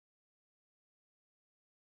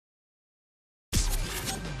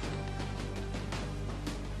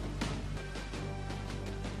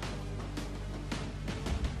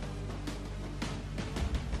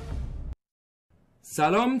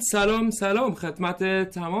سلام سلام سلام خدمت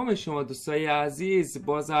تمام شما دوستای عزیز،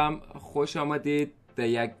 بازم خوش آمدید در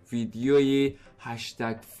یک ویدیوی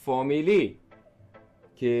هشتگ فامیلی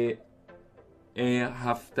که این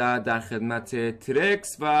هفته در خدمت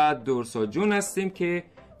ترکس و دورسا جون هستیم که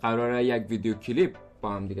قراره یک ویدیو کلیپ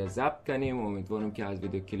با هم دیگه ضبط کنیم. امیدوارم که از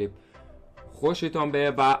ویدیو کلیپ خوشتان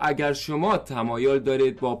بیاد و اگر شما تمایل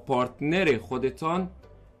دارید با پارتنر خودتان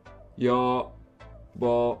یا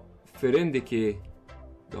با فرندی که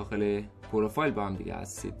داخل پروفایل با هم دیگه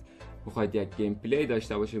هستید بخواید یک گیم پلی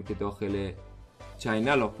داشته باشیم که داخل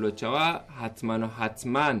چینل آپلود شوه،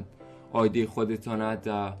 حتما آیدی خودتان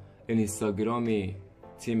در اینستاگرامی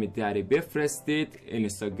تیم دری بفرستید.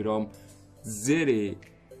 اینستاگرام زیر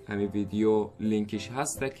همین ویدیو لینکش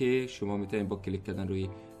هسته که شما میتونید با کلیک کردن روی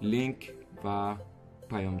لینک و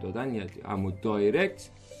پیام دادن یا همون دایرکت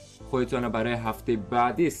خودتان برای هفته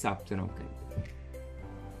بعدی ثبت نام کنید.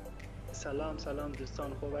 سلام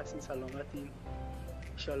دوستان، خوب هستین؟ سلامتین؟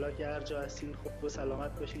 انشالله که هر جا هستین خوب و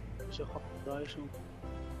سلامت باشین. چه خدایشون.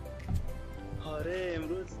 آره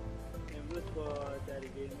امروز با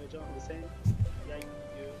درگیر جان حسین یک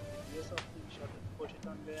ویدیو ساختیم. انشالله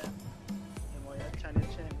خوشتان بیاد.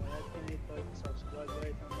 چنلش حمایت کنید، لایک و سابسکرایب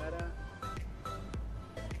یادتان نره.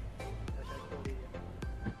 تشکر.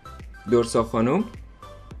 دورسا خانم.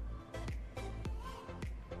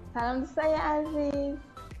 سلام دوستای عزیز،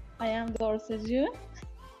 آیم دورسا جون.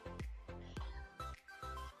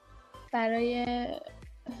 برای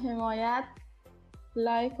حمایت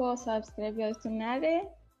لایک و سابسکرایب یادتون نره.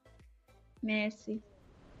 مرسی.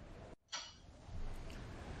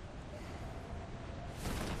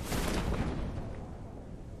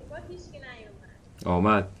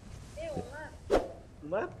 آمد.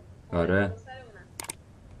 اومد؟ آره.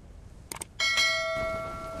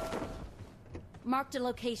 Marked a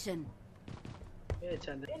location.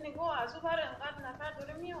 چنده؟ نگاه از اون بر انقدر نفر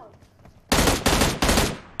داره میاد.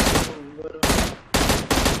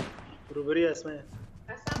 روبری اسمه.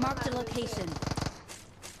 Marked a location.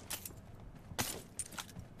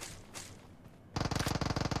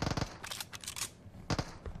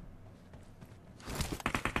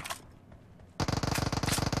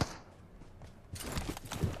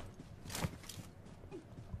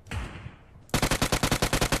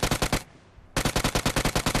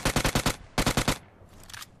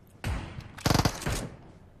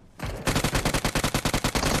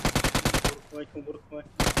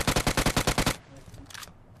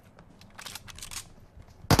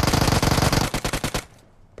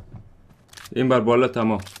 این بر بالا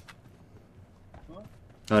تمام.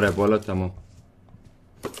 آره بالا تمام.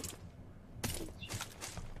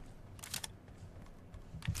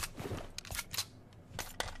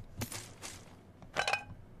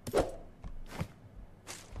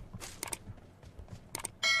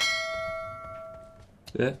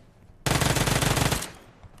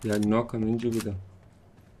 یک ناکم اینجا بودم.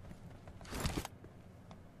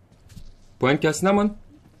 پایین کس نمان؟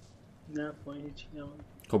 نه پایین هیچی نمان.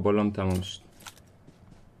 خب بالام تمام شد.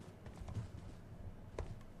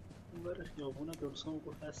 برای خیابونه درستان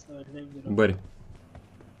گفت هست نمیدونم. بری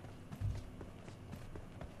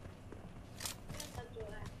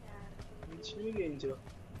چی میگه اینجا؟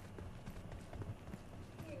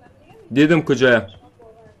 دیدم کجایا.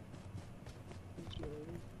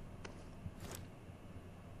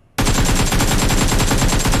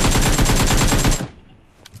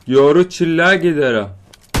 یارو چی لگی داره.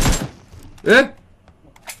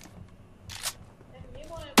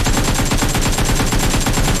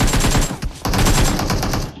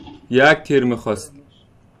 یک تیر میخواست.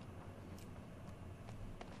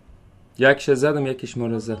 یکش زدم یکیش ما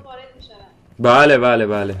رو زد.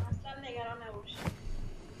 بله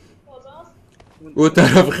او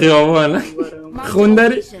طرف خیابان. خون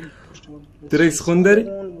داری؟ ترکس خون داری؟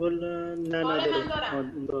 نه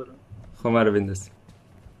دارم. خب من رو بندازی.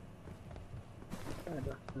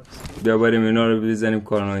 بیا بریم اینا رو بزنیم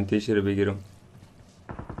کار 90 رو بگیرم.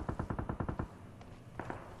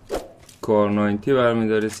 کار 90 برمی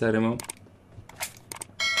داری سر ما.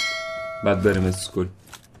 بعد بریم اسکول.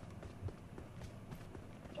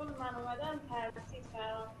 چون من اومدم ترسید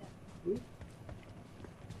فرام کرد.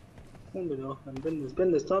 خون بده آخر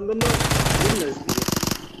بنداز تام بنداز.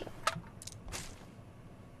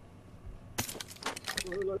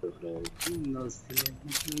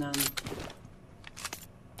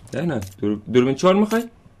 نه دوربین 4 میخوای؟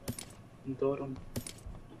 دارم.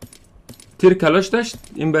 تیر کلاش داشت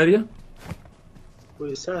این بریا؟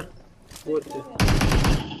 بوی سر بوده.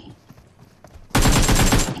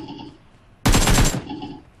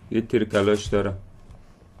 یه تیر کلاش دارم.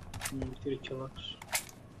 تیر کلاش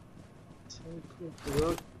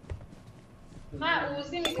من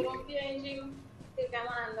اوزی میگیرم بیا اینجا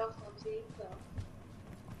ترکمان انداختم چیز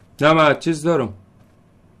نه من چیز دارم،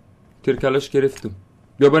 تیر کلاش گرفتم.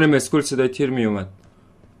 بیا بریم اسکول، صدای تیر می اومد.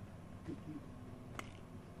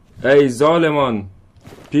 ای ظالمان،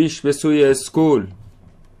 پیش به سوی اسکول.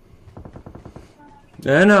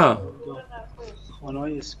 نه خانه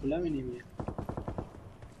های اسکول هم نمیاد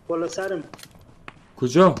بالا سرم.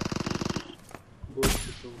 کجا؟ بود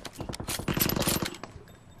تو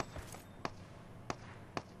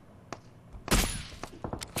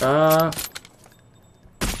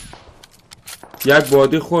یک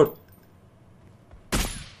بادی خورد.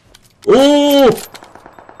 اوه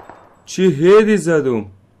چی هیدی زدم.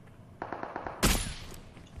 عالی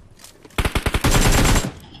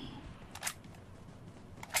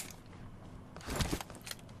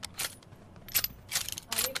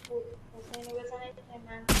بود حسینو بزنه که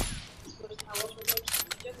من سپرس هوا شده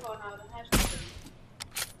اینجا 498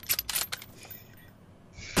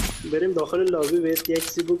 بریم داخل لابی بهت یک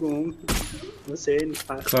سی بگم. حسین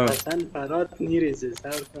حسن فرات نیریزه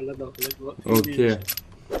سر کلا داخل اوکی.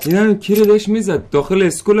 این هم کیری داشت میزد داخل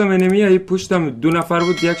اسکول هم نمیه. پشتم 2 نفر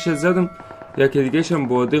بود، یک شد زدم، یکی دیگه شم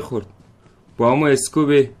باده خورد با همه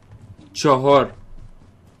اسکوب 4.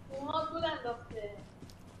 اونا بودن داخته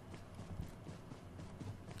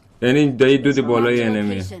یعنی دایی دود بالای Marked a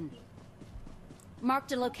نمیه. location.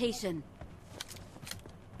 Marked a location.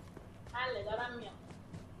 حله دارم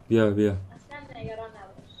میام بیا اصلا نگران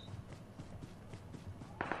نباش.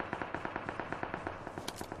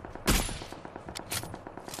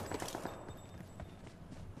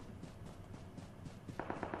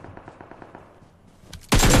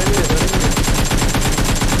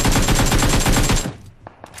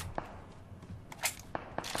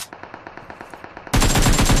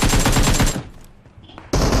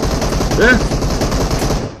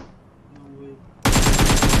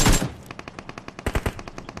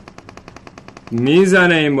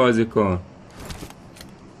 میزنه این بازیکن.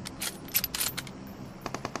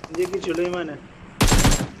 یکی جلوی منه.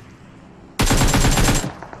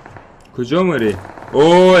 کجا موری؟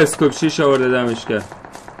 اوه اسکوپ 6 آورده دمش کرد.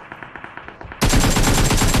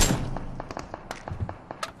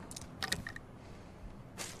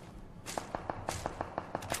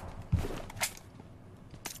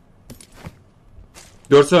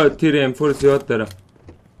 درسا تیر امفور زیاد دارم.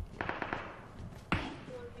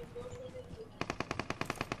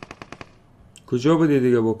 کجا بودی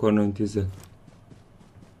دیگه بکنن انتیزه؟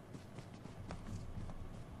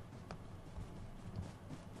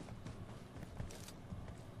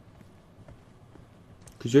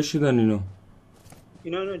 کجا شدن اینا؟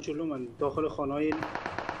 اینا جلو من داخل خانه های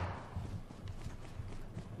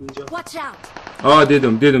اینجا. Watch out. آه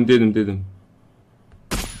دیدم.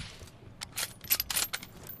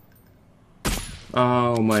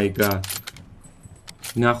 آه مای گاد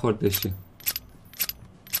نخوردشی.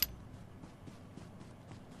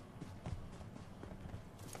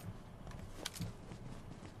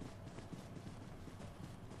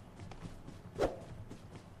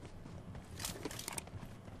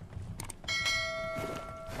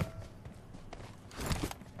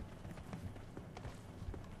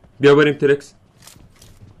 بیا بریم ترکس.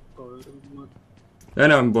 نه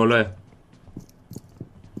من بالاه.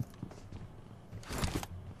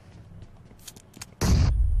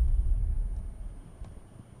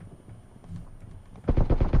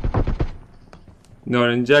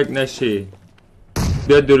 نارنجک نشی.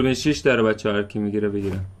 بیا دوربین 6 داره بچه هر کی میگیره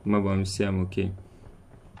بگیرم. ما با میسی هم اوکی.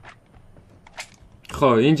 خب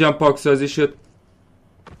اینجا پاک سازی شد.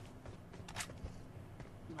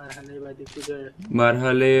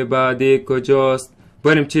 مرحله بعدی کجاست؟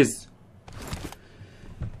 بریم چیز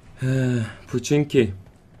پوچینکی.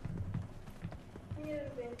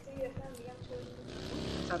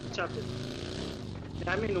 چپ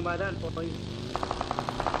همین اومدن پایین.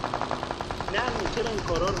 نه چرا این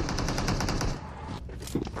کارا رو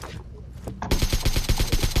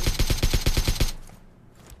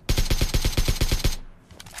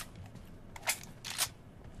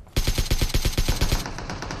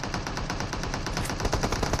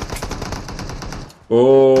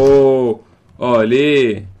اوه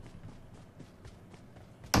عالی.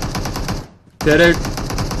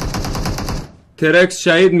 ترکس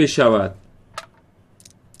شهید می شود.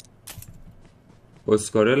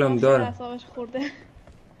 اسکارل هم داره.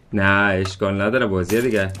 نه اشکال نداره، بازیه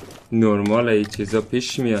دیگه نرماله، این چیزا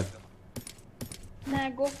پیش میاد.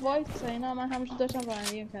 نه گفت وایس اینا، من همونجور داشتم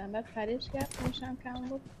رانندگی میکردم بعد خریش کرد میشم کم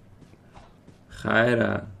بود.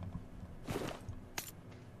 خیره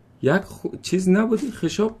یک چیز نبودی؟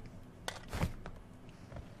 خشاب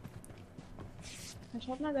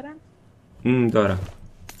خشاب ندارم؟ دارم.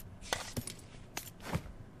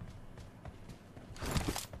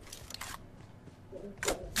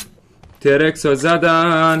 ترکس رو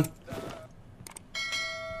زدن.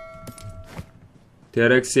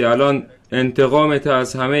 ترکسی الان انتقامت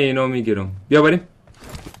از همه اینا میگیرم. بیا بریم.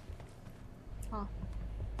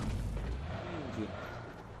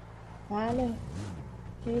 بله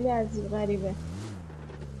خیلی عجیب غریبه.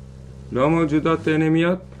 لا موجودات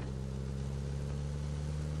نمیاد.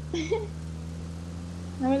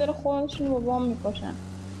 همه داره خودشون با بام میکشن.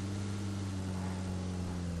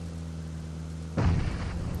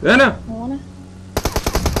 نه مامانه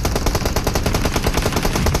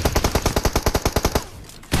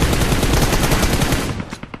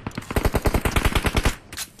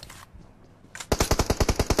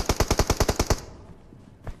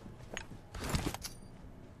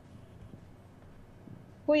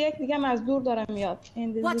و یک دیگه هم از دور داره میاد.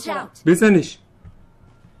 Watch out! بزنش.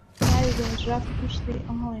 ندیدمش رفت پشتی.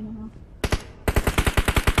 آها اینا ها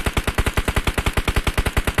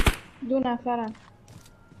 2 نفرن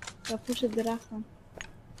و پشت درختن.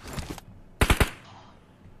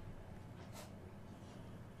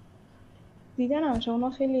 دیدن همش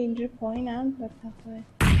اونا خیلی اینجوری پایینن و تفایه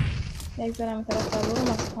یک ذره طرف در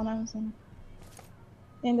برو از خانه میزنن.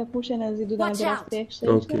 این در پوش نزدی دو در Watch درخت out. یک Okay.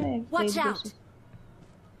 شده Watch out!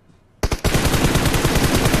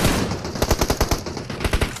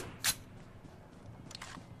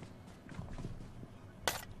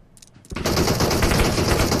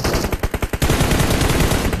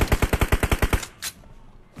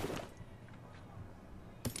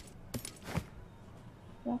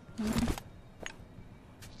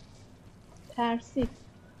 ترسید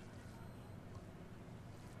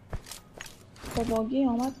با باگی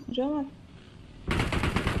آمد کجا آمد.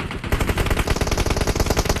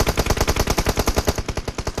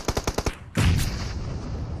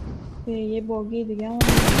 به یه باگی دیگه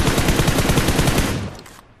آمد.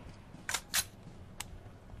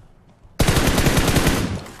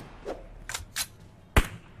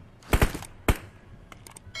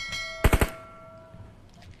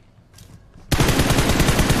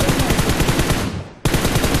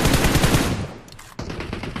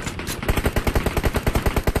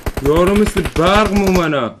 یارو مثل برق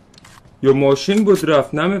مومنه یا ماشین بود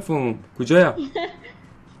رفت نمیفهمم کجایا.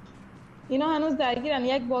 اینا هنوز درگیرن.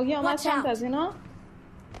 یک باگی آمد Watch چند out. از اینا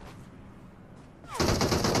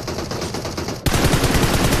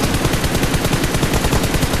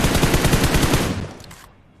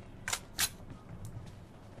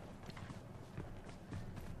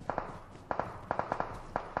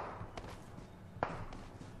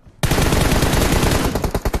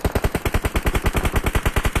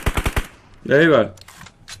ایول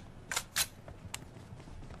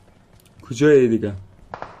کجایی دیگه.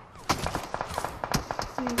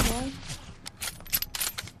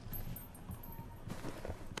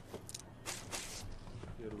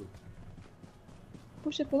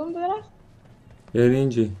 پشت کدوم درخت؟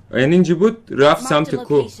 اینجی بود رفت Marked سمت a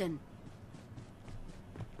کو. location.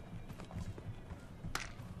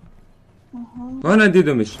 من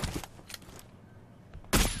ندیدمش.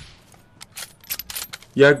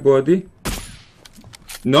 یک بادی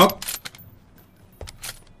ناک.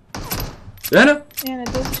 نه یعنی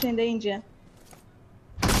دوستش اینده اینجا.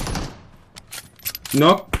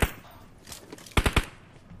 ناک.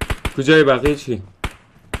 کجای بقیه چی؟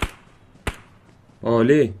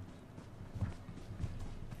 عالی.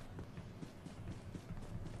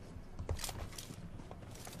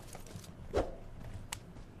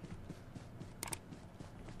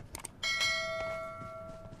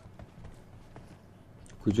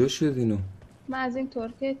 کجا شد اینو؟ من از این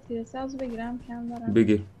ترکه تیر سبز بگیرم کم دارم.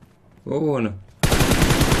 بگیر. اوه نه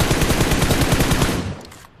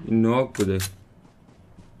این ناک بوده.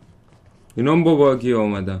 اینا هم با باگی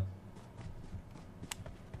آمدن.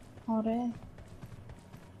 آره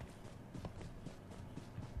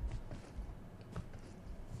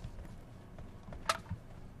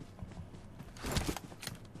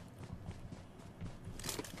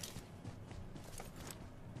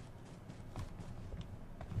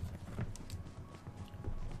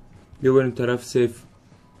بیا بریم طرف سیف.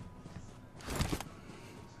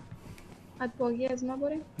 حد باگی از ما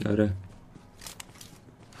بریم. آره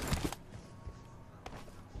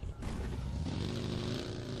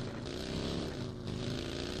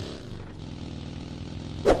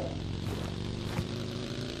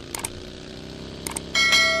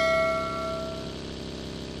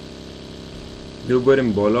بیا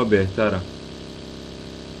بریم بالا بهتره.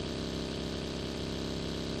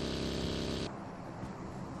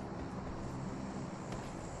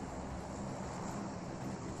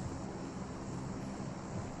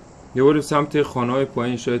 یه بریم سمت خانه های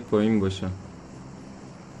پایین شاید پایین باشن.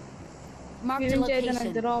 Marked a بریم جای دنک location.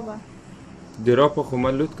 درابه. دراپ خو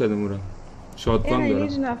من لوت کردم اورا شاتگان یه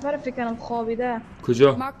دارم. نفر فکر کنم خوابیده.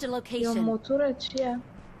 کجا؟ Marked a یا location. موتور چیه؟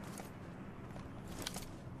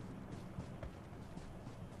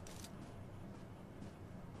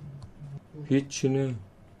 هیچی نه.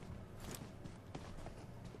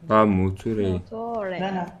 موتوره. موتوره.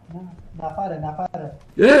 نه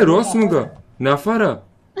نفره راست میگه نفره.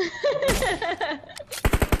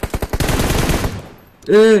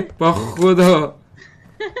 با خدا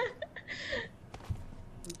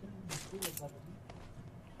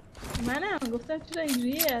منم گفتم چرا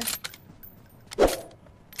اینجوریه؟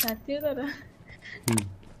 تاثیر داره.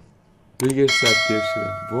 بگیر سطیر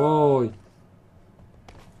شده. وای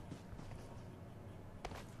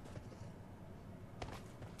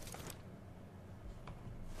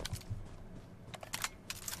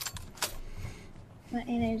من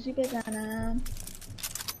انرژی بزنم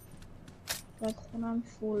باید خونم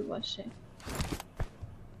فول باشه.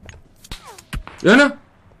 یا نه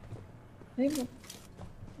بگو.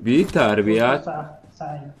 بی تربیت.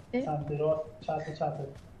 سمت راست چپ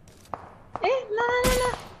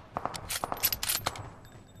نه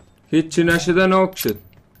هیچی نشده ناک شد.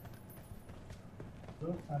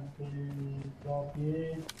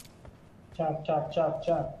 سمت راست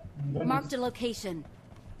چپ Marked a location.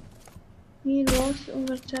 این راست اون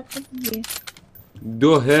چپ دیگه.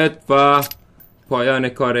 2 هد و پایان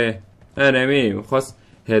کار انمی. میخواست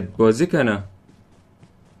هد بازی کنه.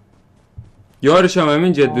 یارش هم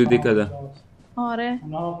همین جدودی کده. آره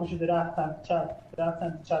اونا پشت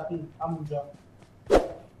رفتن چپی همونجا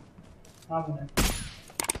همونه.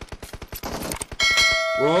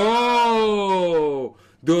 اوه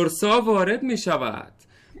درسا وارد می شود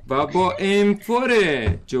و با امپور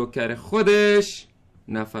جوکر خودش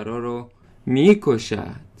نفرا رو می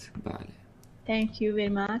کشد. بله thank you very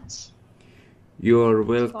much. You're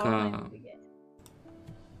welcome.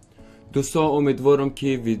 دوستا امیدوارم که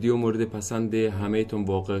ویدیو مورد پسند همه تون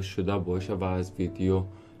واقع شده باشه و از ویدیو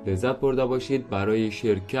لذت برده باشید. برای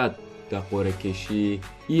شرکت در قرعه کشی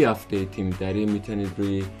این هفته تیم دری میتونید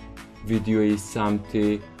روی ویدیوی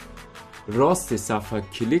سمت راست صفحه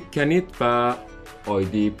کلیک کنید و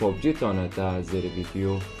آیدی پابجی تانه در زیر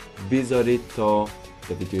ویدیو بذارید تا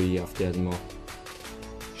در ویدیوی هفته از ما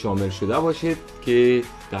شامل شده باشید که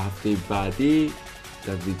در هفته بعدی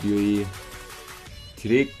در ویدیوی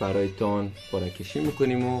تریک برایتان قرعه کشی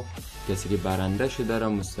میکنیم و کسی که برنده شده را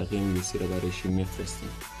مستقیم لیستی را برایش میفرستیم.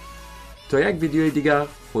 تا یک ویدیوی دیگر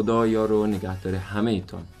خدا یار و نگهدار همه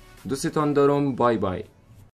ایتان. دوستتان دارم. بای بای.